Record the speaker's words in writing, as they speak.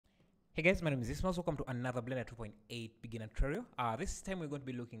Hey guys, my name is Ismas. Welcome to another Blender 2.8 beginner tutorial. This time we're going to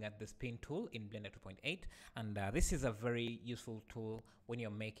be looking at the spin tool in Blender 2.8, and this is a very useful tool when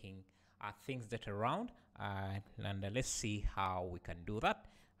you're making things that are round. And let's see how we can do that,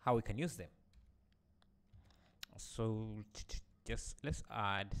 how we can use them. So just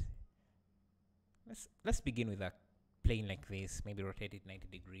let's begin with a plane like this. Maybe rotate it 90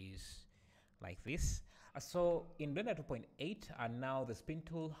 degrees like this. So in Blender 2.8, now the spin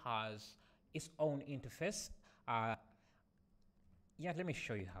tool has its own interface. Yeah, let me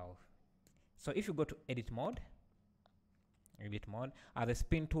show you how. So if you go to edit mode, the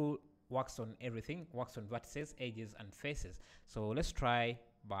spin tool works on everything, works on vertices, edges, and faces. So let's begin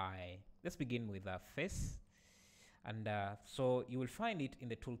with a face. And so you will find it in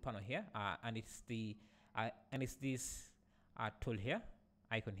the tool panel here, and it's this tool here,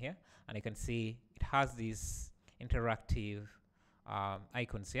 icon here, and you can see it has these interactive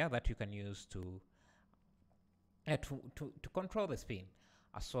icons here that you can use to control the spin.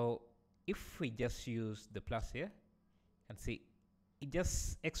 So if we just use the plus here, you can see it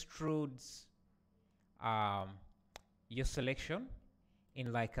just extrudes your selection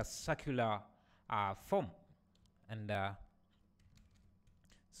in like a circular form, and the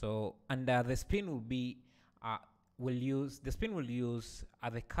spin will be the spin will use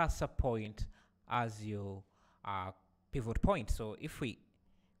the cursor point as your pivot point. So if we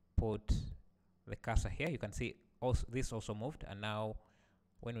put the cursor here, you can see also this also moved, and now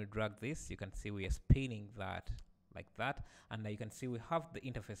when we drag this, you can see we are spinning that like that, and you can see we have the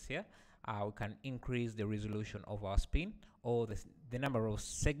interface here. We can increase the resolution of our spin, or the number of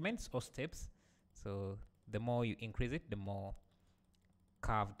segments or steps. So the more you increase it, the more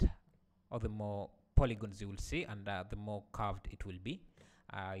curved or the more polygons you will see, and the more curved it will be.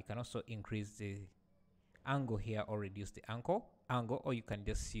 You can also increase the angle here or reduce the angle, or you can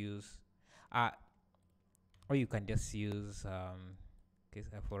just use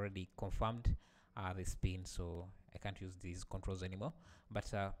because I've already confirmed the spin, so I can't use these controls anymore.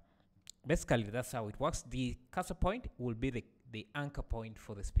 But basically that's how it works. The cursor point will be the anchor point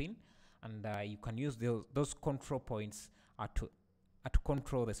for the spin, and you can use those control points to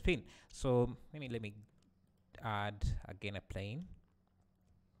control the spin. So let me add again a plane,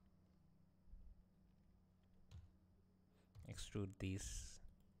 extrude this.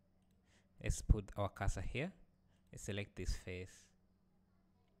 Let's put our cursor here. Let's select this face,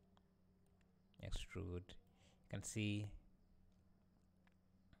 extrude. You can see,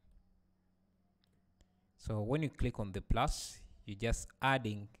 so when you click on the plus, you're just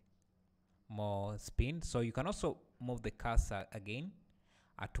adding more spin. So you can also move the cursor again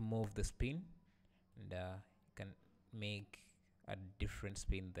to move the spin, and you can make a different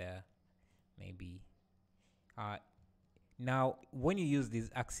spin there, maybe. Now when you use these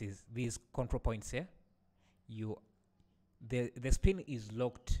axes, these control points here, the spin is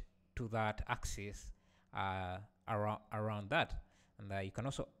locked to that axis around that, and you can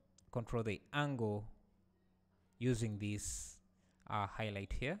also control the angle using this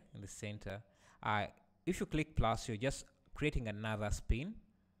highlight here in the center. If you click plus, you're just creating another spin.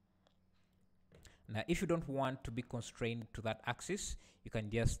 Now if you don't want to be constrained to that axis, you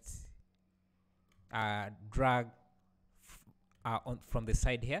can just drag from the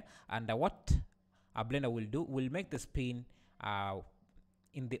side here, and what Blender will do will make the spin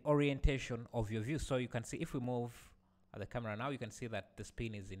in the orientation of your view. So you can see if we move the camera now, you can see that the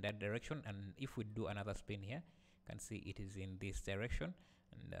spin is in that direction, and if we do another spin here, you can see it is in this direction.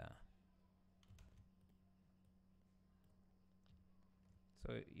 And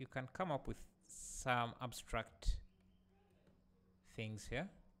so you can come up with some abstract things here,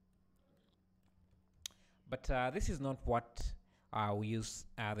 but this is not what we use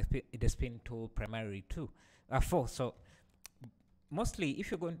the spin tool primarily for. So mostly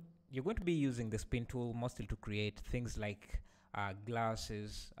if you're going to be using the spin tool mostly to create things like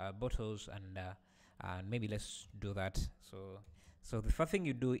glasses, bottles, and maybe let's do that. So the first thing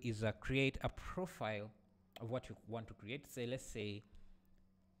you do is create a profile of what you want to create. Say, let's say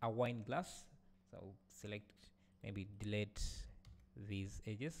a wine glass. So select, maybe delete these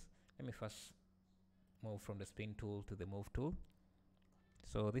edges. Let me first move from the spin tool to the move tool.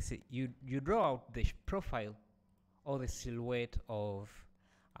 So this is you draw out the profile or the silhouette of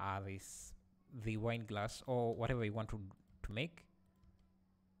the wine glass or whatever you want to make.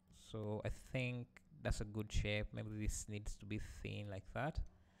 So I think that's a good shape. Maybe this needs to be thin like that.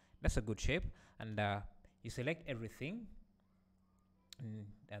 That's a good shape, and you select everything,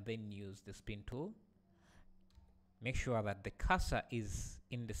 and then use the spin tool. Make sure that the cursor is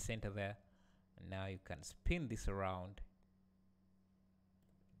in the center there, and now you can spin this around.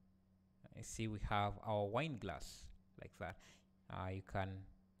 I see we have our wine glass like that. You can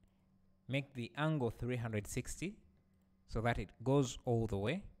make the angle 360 so that it goes all the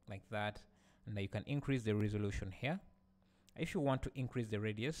way like that, and you can increase the resolution here. If you want to increase the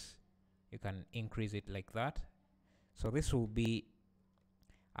radius, you can increase it like that. So this will be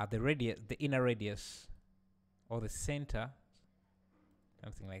the radius, the inner radius, or the center,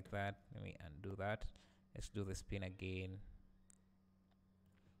 something like that. Let me undo that. Let's do the spin again.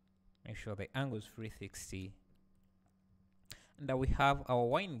 Make sure the angle is 360. And we have our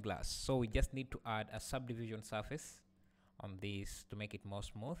wine glass. So we just need to add a subdivision surface on this to make it more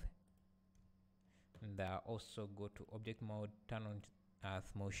smooth. And also go to object mode, turn on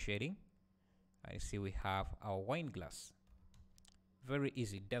smooth shading. I see we have our wine glass. Very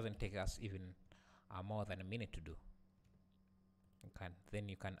easy. It doesn't take us even more than a minute to do. Then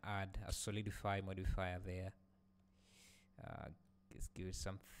you can add a solidify modifier there. Let's give it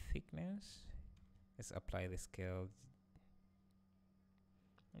some thickness. Let's apply the scale.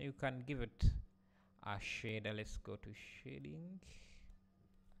 You can give it a shader. Let's go to shading.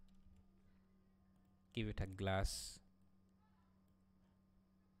 Give it a glass.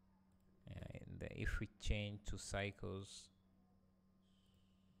 And if we change to cycles,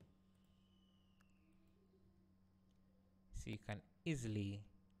 so you can easily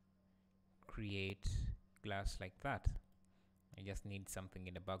create glass like that. I just need something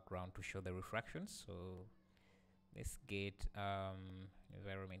in the background to show the refractions. So let's get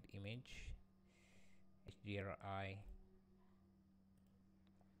environment image, HDRI.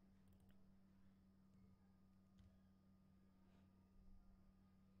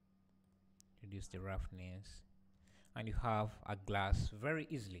 Reduce the roughness, and you have a glass very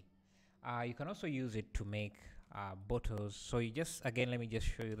easily. You can also use it to make bottles. So you just, again, let me just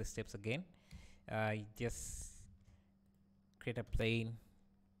show you the steps again. You just create a plane,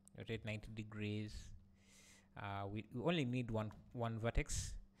 rotate 90 degrees. We only need one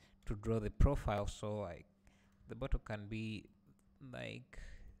vertex to draw the profile. So the bottle can be like,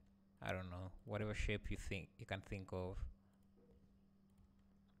 I don't know, whatever shape you can think of.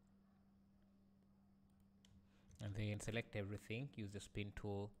 And then select everything, use the spin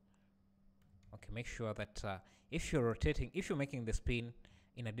tool. Okay, make sure that if you're making the spin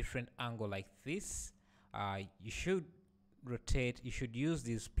in a different angle like this, you should use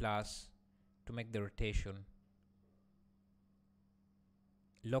this plus to make the rotation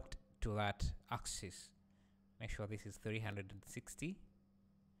locked to that axis. Make sure this is 360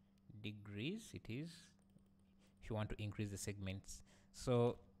 degrees. It is, if you want to increase the segments.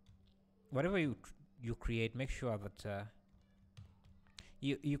 So whatever you create, make sure that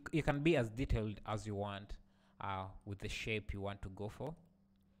you can be as detailed as you want with the shape you want to go for.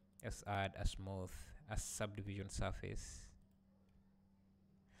 Let's add a subdivision surface.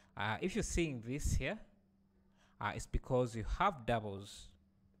 If you're seeing this here, it's because you have doubles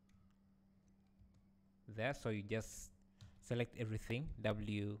there. So you just select everything,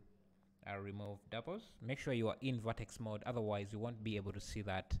 W, remove doubles. Make sure you are in vertex mode, otherwise you won't be able to see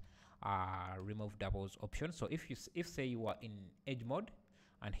that remove doubles option. So if say you are in edge mode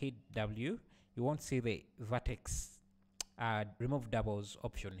and hit W, you won't see the vertex remove doubles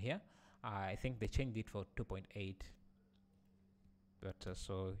option here. I think they changed it for 2.8, but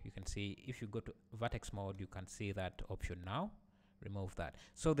so you can see if you go to vertex mode, you can see that option now. Remove that.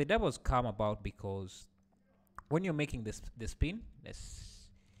 So the doubles come about because when you're making the spin, let's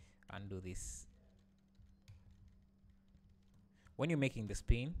undo this. When you're making the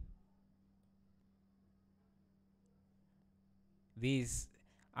spin, these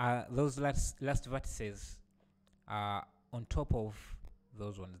those last vertices are on top of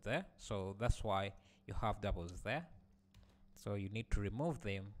those ones there, so that's why you have doubles there. So you need to remove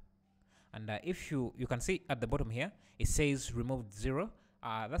them, and if you can see at the bottom here it says removed 0.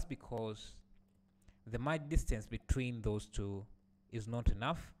 That's because the merge distance between those two is not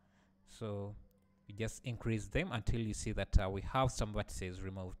enough, so you just increase them until you see that we have some vertices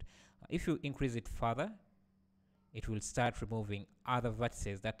removed. If you increase it further, it will start removing other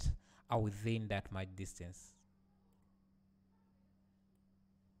vertices that are within that merge distance.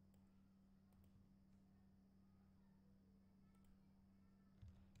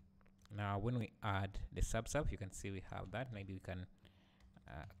 Now when we add the sub, you can see we have that. Maybe we can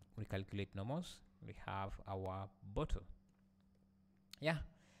recalculate normals. We have our bottle. Yeah,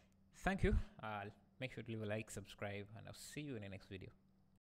 thank you. Make sure to leave a like, subscribe, and I'll see you in the next video.